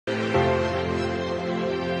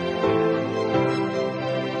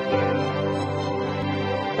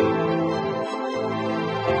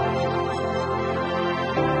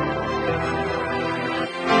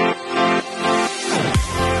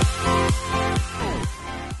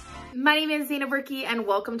My name is Zaina Berkey and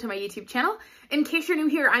welcome to my YouTube channel. In case you're new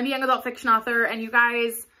here, I'm a young adult fiction author and you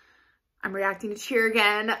guys, I'm reacting to cheer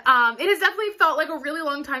again. It has definitely felt like a really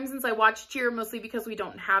long time since I watched cheer, mostly because we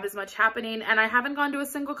don't have as much happening and I haven't gone to a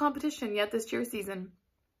single competition yet this cheer season.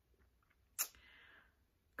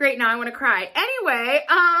 Great, now I want to cry. Anyway,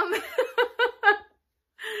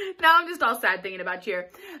 now I'm just all sad thinking about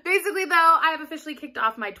cheer. Basically though, I have officially kicked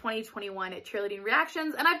off my 2021 cheerleading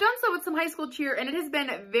reactions and I've done so with some high school cheer and it has been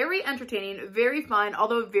very entertaining, very fun,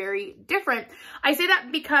 although very different. I say that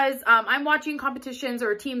because I'm watching competitions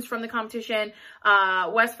or teams from the competition,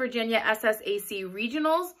 West Virginia SSAC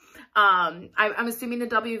regionals. I'm assuming the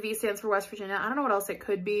WV stands for West Virginia. I don't know what else it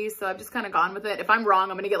could be, so I've just kind of gone with it. If I'm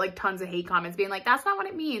wrong, I'm going to get like tons of hate comments being like, that's not what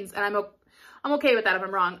it means. And I'm okay with that if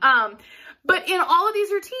I'm wrong. But in all of these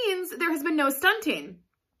routines, there has been no stunting.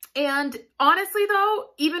 And honestly though,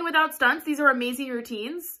 even without stunts, these are amazing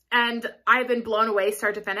routines and I've been blown away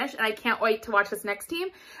start to finish and I can't wait to watch this next team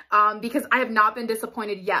because I have not been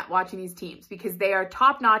disappointed yet watching these teams because they are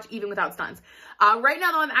top notch even without stunts. Right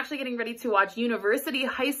now though, I'm actually getting ready to watch University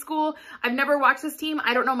High School. I've never watched this team.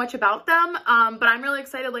 I don't know much about them, but I'm really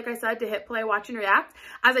excited, like I said, to hit play, watch, and react.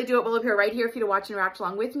 As I do, it will appear right here for you to watch and react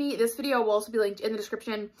along with me. This video will also be linked in the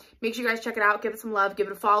description. Make sure you guys check it out. Give it some love. Give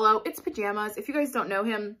it a follow. It's Pajamas. If you guys don't know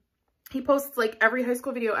him, he posts like every high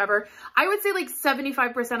school video ever. I would say like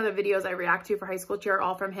 75% of the videos I react to for high school cheer are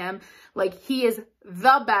all from him. Like he is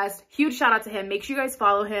the best. Huge shout out to him. Make sure you guys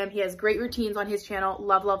follow him. He has great routines on his channel.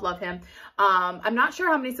 Love, love, love him. I'm not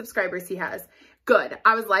sure how many subscribers he has. Good.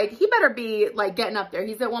 I was like, he better be like getting up there.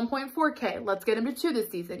 He's at 1.4K. Let's get him to 2 this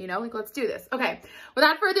season, you know, like let's do this. Okay.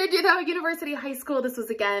 Without further ado though, University High School. This was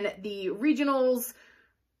again the regionals,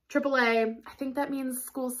 AAA. I think that means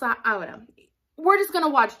school side. I don't know. We're just gonna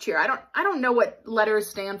watch cheer. I don't know what letters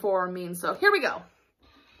stand for or mean, so here we go.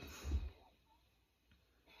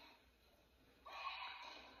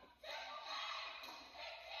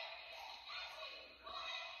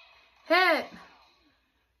 Hit,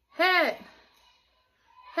 hit,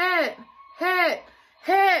 hit, hit,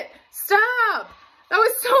 hit, stop! That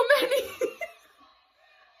was so many!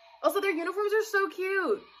 Also, their uniforms are so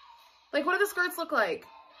cute. Like, what do the skirts look like?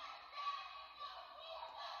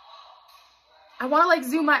 I want to like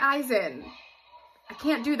zoom my eyes in. I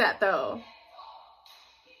can't do that though.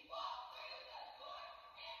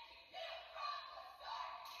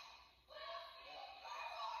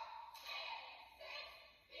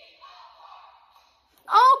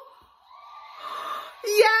 Oh!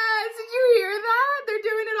 Yes! Did you hear that? They're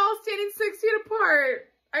doing it all standing 6 feet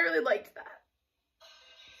apart. I really liked that.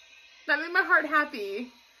 That made my heart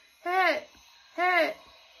happy. Hit, hit,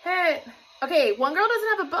 hit. Okay, one girl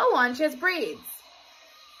doesn't have a bow on. She has braids.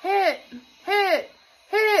 Hit, hit,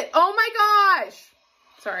 hit. Oh my gosh.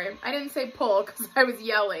 Sorry, I didn't say pull because I was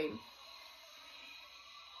yelling.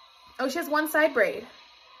 Oh, she has one side braid.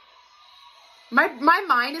 My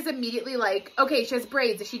mind is immediately like, okay, she has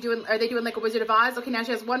braids. Are they doing like a Wizard of Oz? Okay, now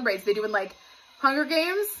she has one braid. Are they doing like Hunger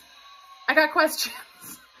Games? I got questions.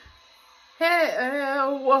 Hit,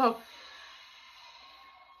 whoa.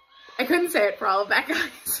 I couldn't say it for all of that,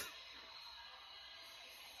 guys.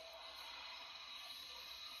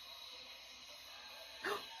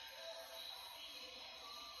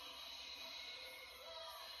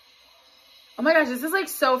 Oh my gosh, this is like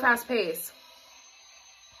so fast paced.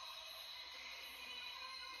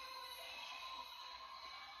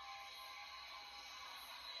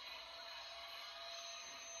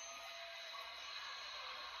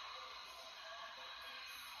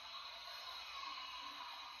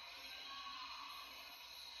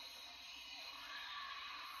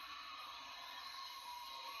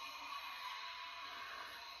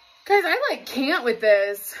 Guys, I like can't with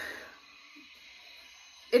this.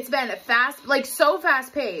 It's been fast, like so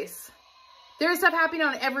fast paced. There's stuff happening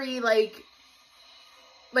on every like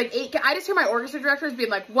 8. I just hear my orchestra directors being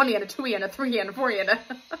like 1 and a 2 and a 3 and a 4 and a.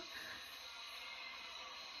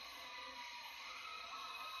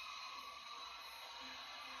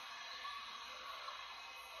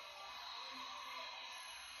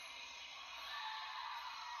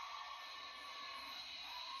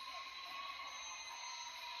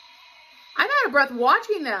 I'm out of breath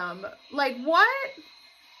watching them. Like what?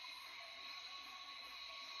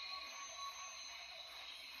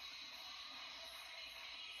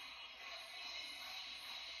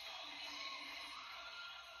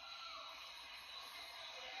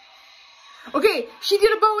 Okay, she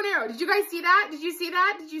did a bow and arrow. Did you guys see that? Did you see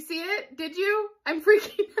that? Did you see it? Did you? I'm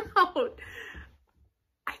freaking out.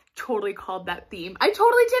 I totally called that theme. I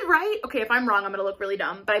totally did, right? Okay, if I'm wrong, I'm gonna look really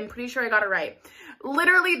dumb, but I'm pretty sure I got it right.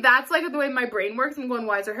 literally, that's like the way my brain works. I'm going,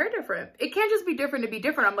 why is her hair different? It can't just be different to be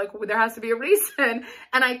different. I'm like, well, there has to be a reason.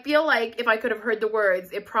 And I feel like if I could have heard the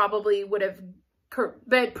words, it probably would have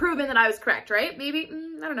been proven that I was correct, right? Maybe,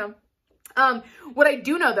 I don't know. What I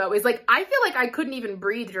do know though is like, I feel like I couldn't even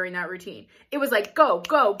breathe during that routine. It was like, go,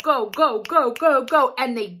 go, go, go, go, go, go.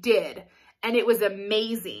 And they did. And it was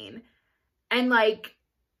amazing. And like,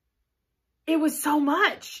 it was so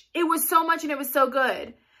much. It was so much and it was so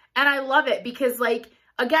good. And I love it because like,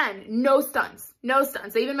 again, no stunts, no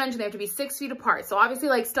stunts. They even mentioned they have to be 6 feet apart. So obviously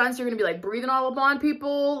like stunts, you're going to be like breathing all up on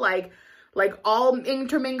people, like all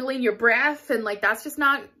intermingling your breath. And like, that's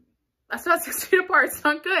not 6 feet apart. It's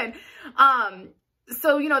not good.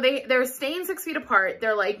 So, you know, they're staying 6 feet apart.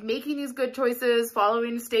 They're like making these good choices,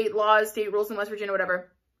 following state laws, state rules in West Virginia,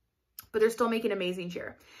 whatever, but they're still making amazing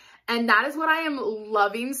cheer. And that is what I am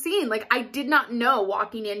loving seeing. Like, I did not know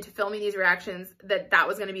walking into filming these reactions that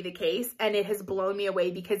was going to be the case. And it has blown me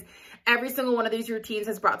away because every single one of these routines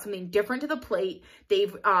has brought something different to the plate.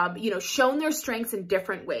 They've, you know, shown their strengths in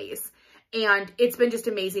different ways. And it's been just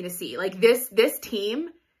amazing to see. Like this team,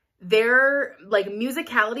 their like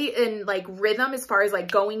musicality and like rhythm as far as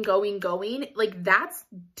like going, like that's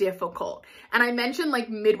difficult. And I mentioned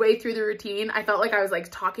like midway through the routine, I felt like I was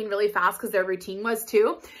like talking really fast because their routine was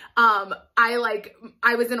too. I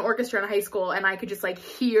was in orchestra in high school and I could just like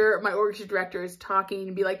hear my orchestra directors talking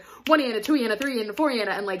and be like 1 Anna, 2 Anna, 3 Anna, 4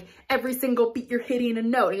 Anna. And like every single beat you're hitting a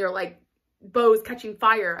note and you're like bows catching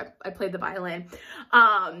fire. I played the violin.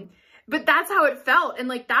 But that's how it felt. And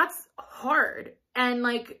like, that's hard. And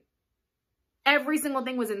like, every single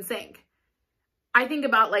thing was in sync. I think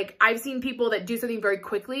about like, I've seen people that do something very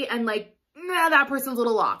quickly and like, nah, that person's a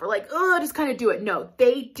little off or like, oh, just kind of do it. No,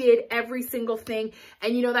 they did every single thing.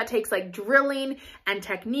 And you know, that takes like drilling and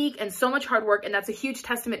technique and so much hard work. And that's a huge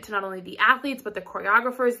testament to not only the athletes, but the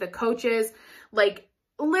choreographers, the coaches. Like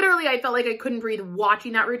literally, I felt like I couldn't breathe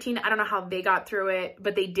watching that routine. I don't know how they got through it,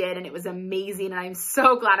 but they did. And it was amazing. And I'm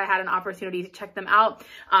so glad I had an opportunity to check them out.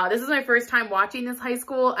 This is my first time watching this high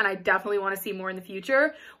school. And I definitely want to see more in the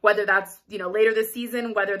future, whether that's, you know, later this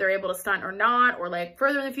season, whether they're able to stunt or not, or like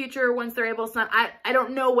further in the future, once they're able to stunt. I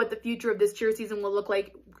don't know what the future of this cheer season will look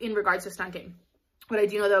like in regards to stunting. What I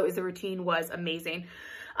do know though is the routine was amazing.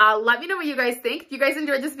 Let me know what you guys think. If you guys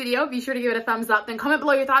enjoyed this video, be sure to give it a thumbs up. Then comment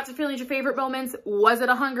below your thoughts or feelings, your favorite moments. Was it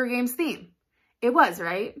a Hunger Games theme? It was,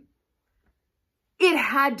 right? It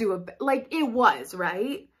had to have been. Like, it was,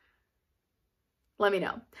 right? Let me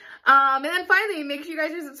know. And then finally, make sure you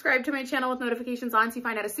guys are subscribed to my channel with notifications on so you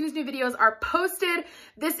find out as soon as new videos are posted.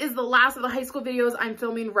 This is the last of the high school videos I'm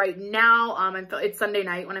filming right now. It's Sunday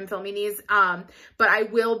night when I'm filming these. But I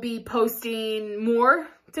will be posting more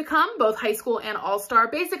to come, both high school and all-star.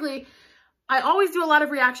 Basically, I always do a lot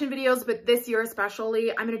of reaction videos, but this year especially,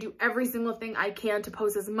 I'm going to do every single thing I can to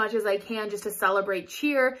post as much as I can just to celebrate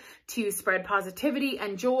cheer, to spread positivity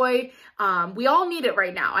and joy. We all need it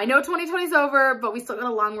right now. I know 2020 is over, but we still got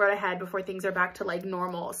a long road ahead before things are back to like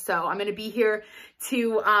normal. So I'm going to be here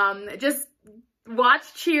to just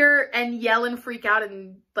watch cheer and yell and freak out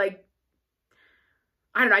and like,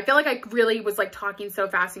 I don't know. I feel like I really was like talking so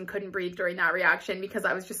fast and couldn't breathe during that reaction because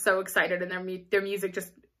I was just so excited and their music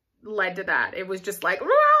just led to that. It was just like, rah!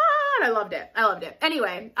 I loved it. I loved it.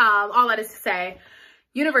 Anyway, all that is to say,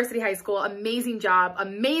 University High School, amazing job.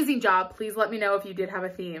 Amazing job. Please let me know if you did have a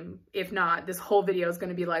theme. If not, this whole video is going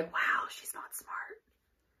to be like, wow, she's not smart.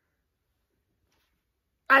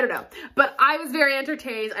 I don't know, but I was very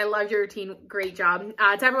entertained. I loved your routine. Great job.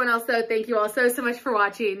 To everyone else though, thank you all so much for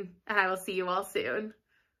watching and I will see you all soon.